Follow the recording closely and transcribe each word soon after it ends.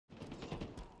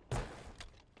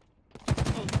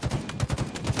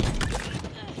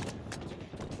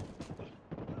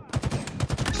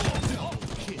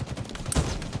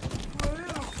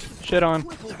Shit on.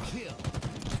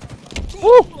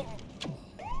 Woo!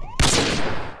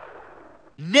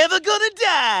 Never gonna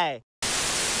die!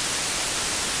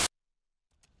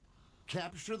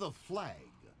 Capture the flag.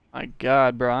 My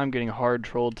god, bro, I'm getting hard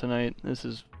trolled tonight. This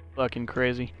is fucking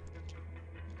crazy.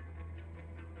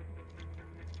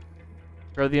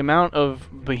 Bro, the amount of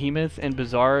Behemoth and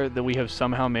Bazaar that we have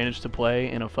somehow managed to play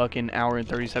in a fucking hour and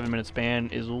 37-minute span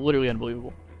is literally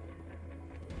unbelievable.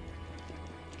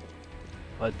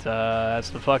 But, that's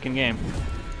the fucking game.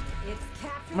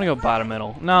 I'm gonna go bottom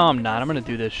middle. No, I'm not. I'm gonna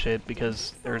do this shit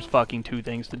because there's fucking 2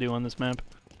 things to do on this map.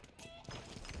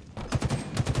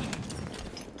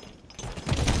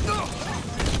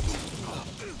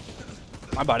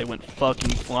 My body went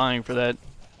fucking flying for that.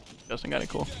 Justin got it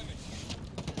cool.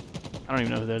 I don't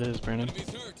even know who that is, Brandon.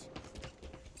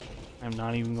 I'm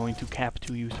not even going to cap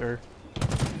to you, sir.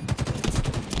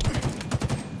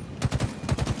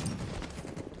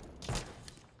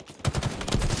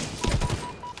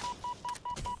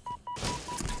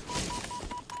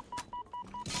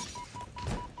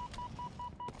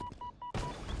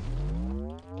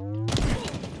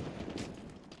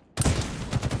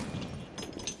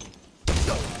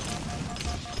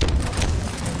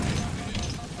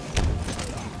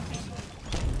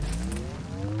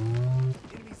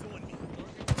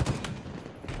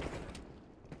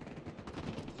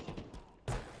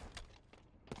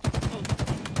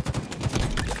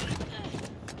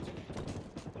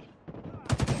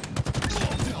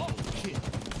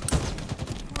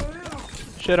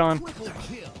 Shit on. Woo!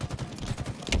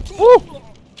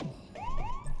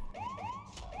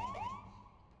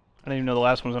 I didn't even know the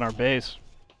last one was on our base.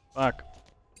 Fuck.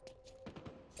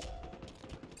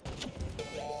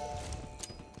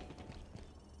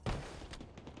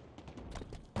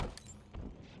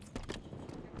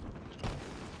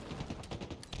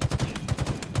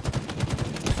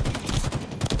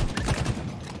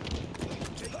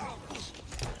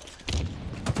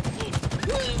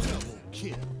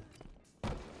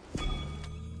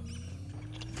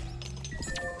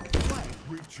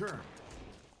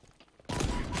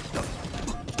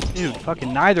 Dude,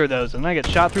 fucking neither of those, and then I get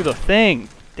shot through the thing.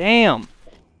 Damn.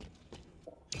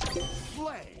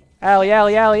 Alley,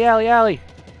 alley, alley, alley, alley.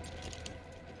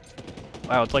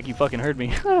 Wow, it's like you fucking heard me.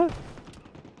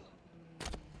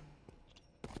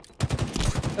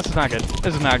 This is not good.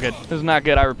 This is not good. This is not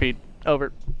good, I repeat.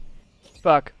 Over.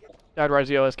 Fuck. Died Rise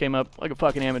the OS came up like a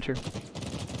fucking amateur.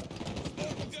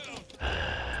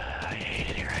 I hate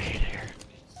it here, I hate it here.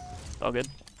 It's all good.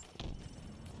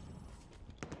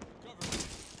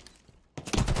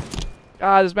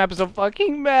 God, this map is so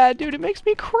fucking bad, dude. It makes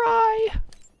me cry.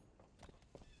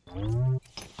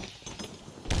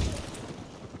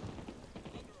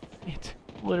 It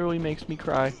literally makes me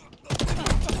cry.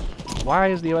 Why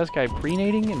is the OS guy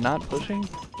pre-nading and not pushing?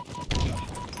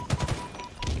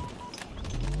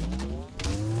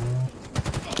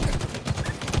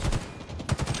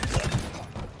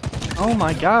 Oh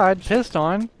my god, pissed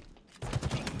on.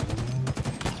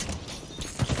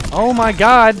 Oh my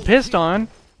god, pissed on.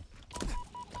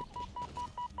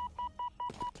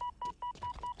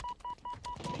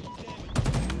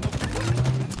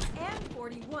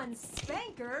 M41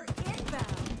 Spanker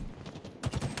inbound.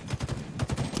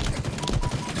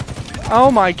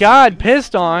 Oh my god,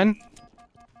 pissed on.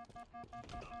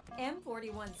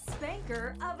 M41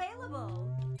 Spanker available.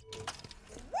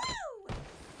 Woo!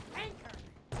 Spanker.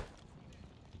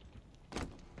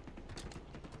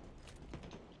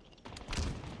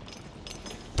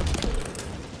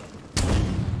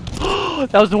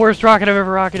 That was the worst rocket I've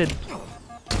ever rocketed.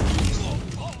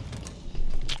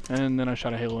 And then I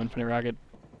shot a Halo Infinite rocket.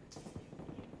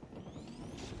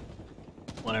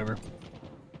 Whatever.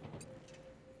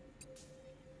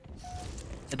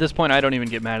 At this point, I don't even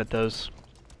get mad at those.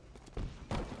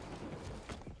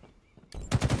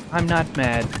 I'm not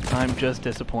mad. I'm just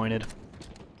disappointed.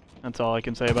 That's all I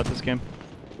can say about this game.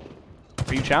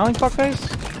 Are you challenging,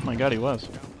 fuckface? Oh my god, he was.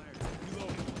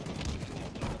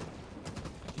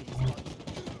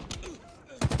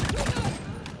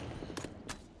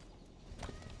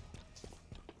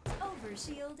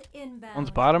 Overshield inbound.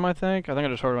 One's bottom, I think. I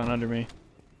just heard one under me.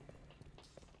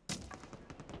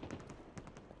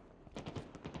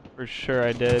 For sure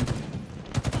I did.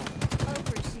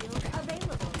 Overshield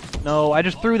available. No, I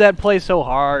just threw that play so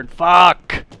hard.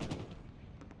 Fuck!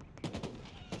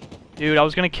 Dude, I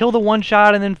was gonna kill the one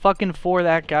shot and then fucking for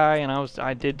that guy, and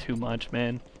I did too much,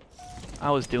 man. I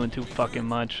was doing too fucking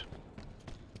much.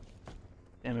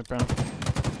 Damn it, bro.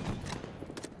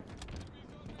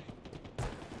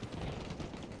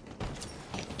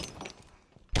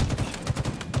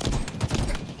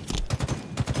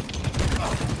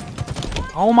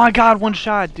 Oh my god, one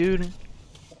shot, dude.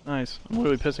 Nice. I'm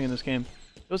literally pissing in this game.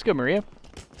 Let's go, Maria.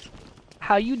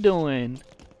 How you doing?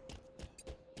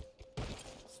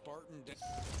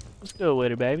 Let's do it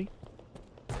with it, baby.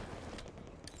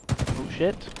 Oh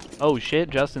shit. Oh shit,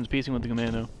 Justin's piecing with the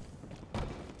commando.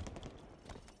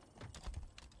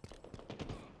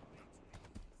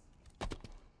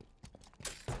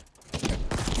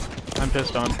 I'm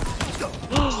pissed on.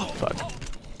 Fuck.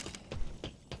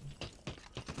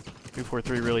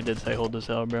 343 really did say hold this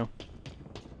out, bro.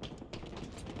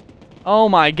 Oh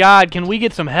my god, can we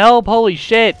get some help? Holy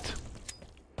shit!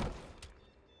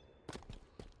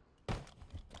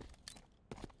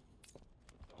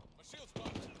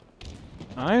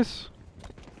 Nice.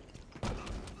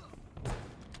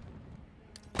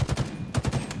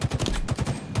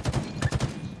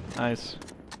 Nice.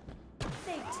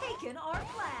 They've taken our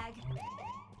flag.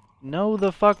 No,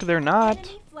 the fuck they're not.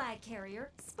 Enemy flag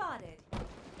carrier spotted.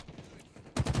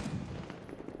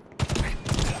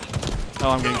 Oh,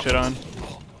 I'm getting shit on.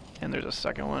 And there's a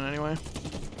second one anyway.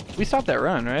 We stopped that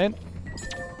run, right?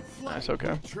 Nice,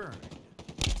 okay. Return.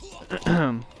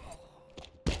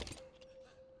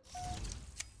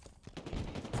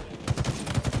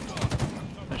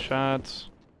 Nice shots.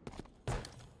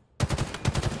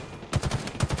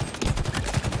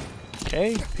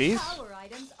 Okay, peace. Power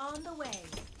items on the way.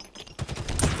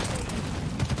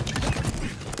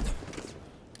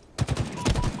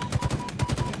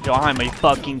 Yo, I'm a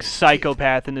fucking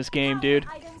psychopath in this game, dude.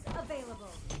 Power items available.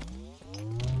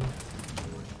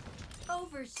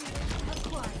 Overshield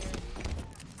acquired.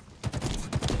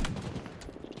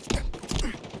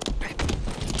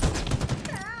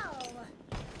 Ow!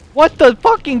 What the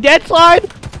fucking dead slide?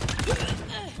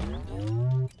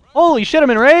 Holy shit, I'm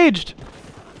enraged!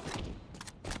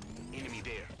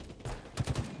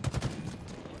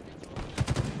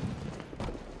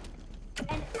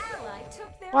 An ally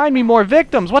took their Find me more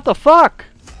victims, what the fuck?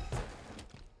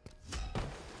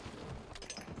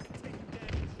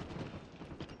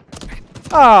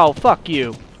 Oh, fuck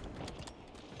you.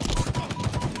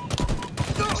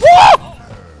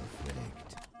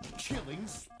 Killing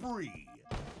spree.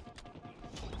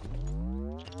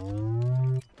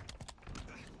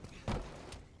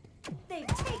 They've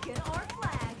taken our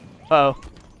flag. Uh-oh.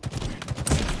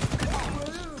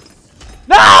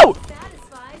 No!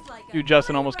 Satisfies like a Dude,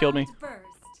 Justin almost killed me. 3-round burst.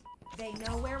 They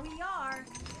know where we are.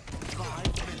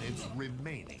 5 minutes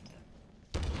remaining.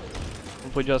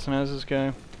 Hopefully Justin has this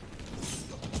guy.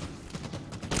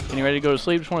 Getting ready to go to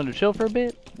sleep, just wanted to chill for a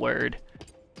bit? Word.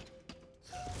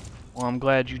 Well, I'm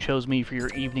glad you chose me for your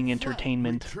evening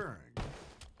entertainment. Return.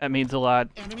 That means a lot.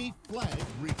 Enemy flag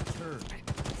returned.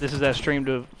 This is that stream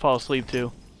to fall asleep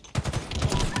to.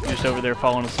 You're just over there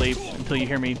falling asleep until you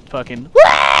hear me fucking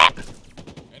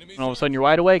and all of a sudden you're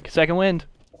wide awake. Second wind.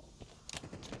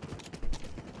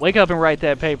 Wake up and write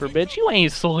that paper, bitch. You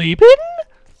ain't sleeping.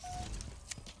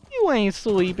 You ain't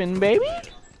sleeping, baby.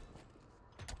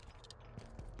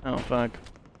 Oh, fuck.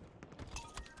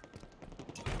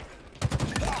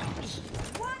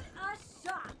 What a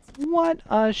shot! What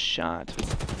a shot.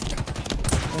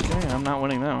 Okay, I'm not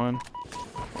winning that one.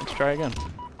 Let's try again.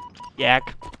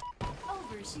 Yak.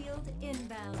 Overshield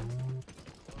inbound.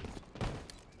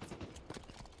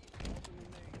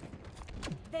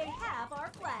 They have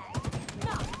our flag.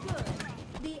 Not good.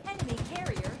 The enemy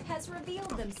carrier has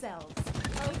revealed themselves.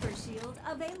 Overshield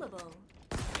available.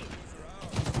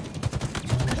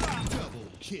 Double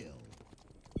kill.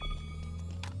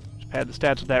 Just pad the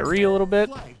stats with that re a little bit.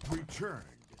 Flag returned.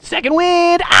 Second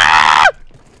wind! Ah!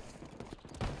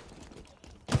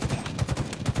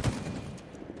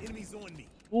 Enemies on me.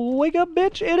 Wake up,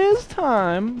 bitch. It is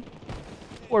time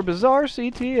for Bizarre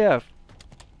CTF.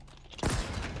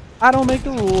 I don't make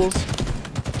the rules.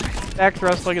 Back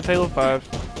thrust like it's Halo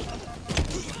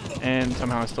 5. And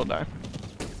somehow I still die.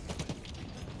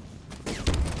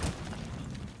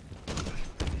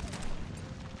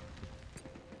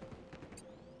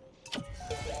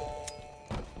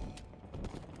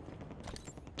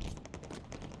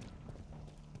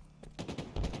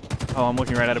 Oh, I'm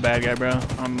looking right at a bad guy, bro.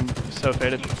 I'm so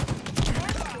faded.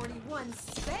 M41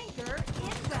 Spanker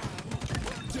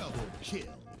inbound. Double kill.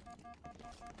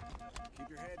 Keep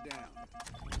your head down.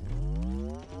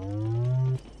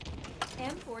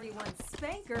 M41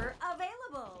 Spanker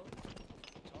available.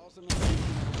 Toss him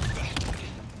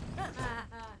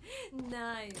in.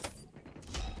 Nice.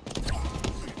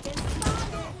 Been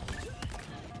spotted.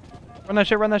 Run that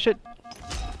shit, run that shit.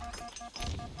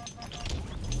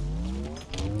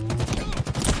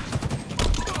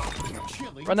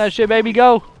 Killing Run that shit, baby,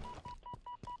 go.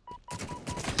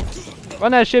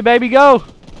 Run that shit, baby, go.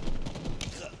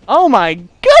 Oh my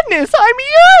goodness, I'm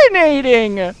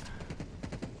urinating!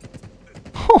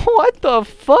 What the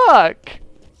fuck?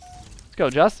 Let's go,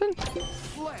 Justin.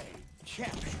 Flag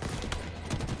captured.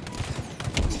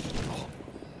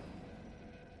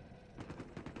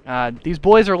 These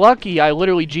boys are lucky I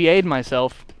literally GA'd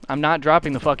myself. I'm not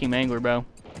dropping the fucking mangler, bro.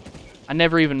 I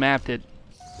never even mapped it.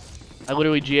 I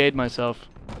literally GA'd myself.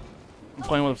 I'm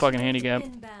playing with a fucking handicap.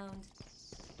 Inbound.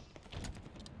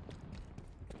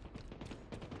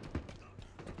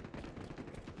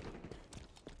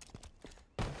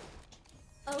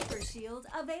 Overshield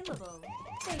available.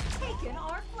 They've taken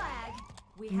our flag.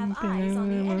 We have eyes on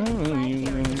the enemy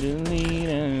flag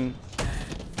carrier.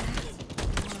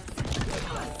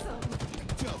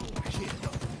 Double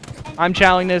kill. I'm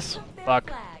chowing this. Took their Fuck.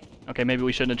 flag. Okay, maybe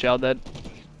we shouldn't have chowed that.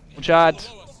 One shot.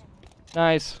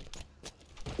 Nice.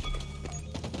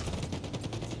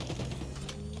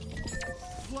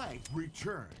 Flag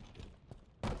returned.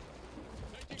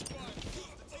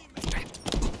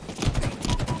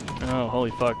 Oh,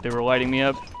 holy fuck. They were lighting me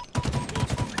up.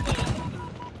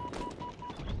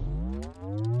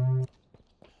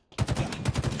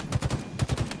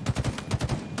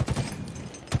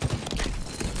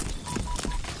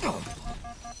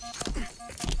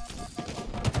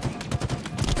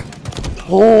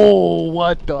 Oh,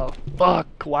 what the fuck?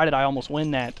 Why did I almost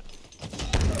win that?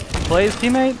 Plays,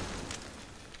 teammate?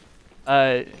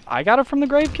 I got it from the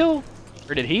grave kill?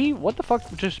 Or did he? What the fuck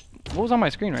just... What was on my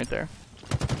screen right there?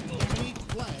 Enemy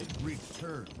flag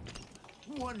returned.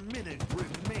 1 minute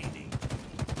remaining.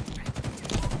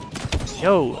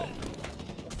 Yo.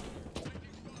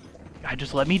 I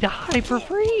just let me die for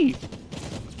free.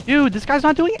 Dude, this guy's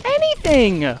not doing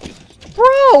anything.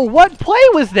 Bro, what play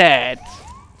was that?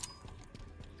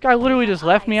 This guy literally just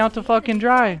left me out to fucking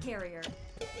dry. Carrier.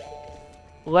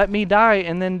 Let me die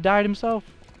and then died himself.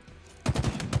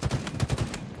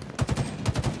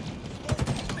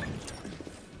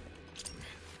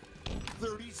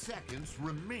 Seconds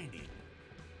remaining.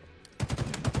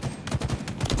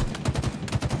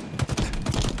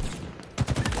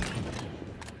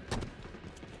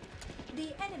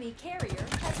 The enemy carrier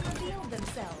has revealed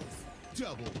themselves.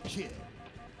 Double kill.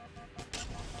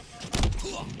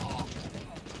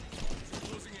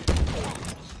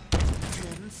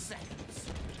 10 seconds.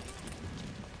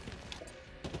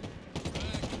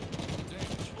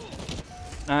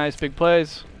 Nice, big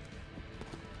plays.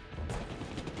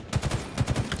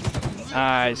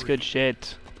 Nice, good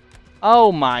shit.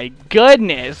 Oh my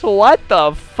goodness, what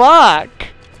the fuck?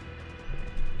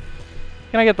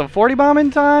 Can I get the 40 bomb in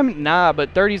time? Nah,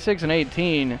 but 36 and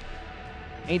 18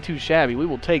 ain't too shabby. We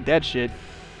will take that shit.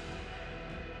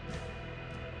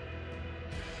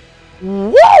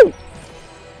 Woo!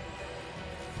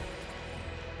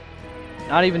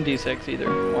 Not even D6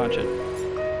 either. Watch it.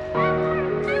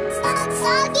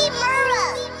 Soggy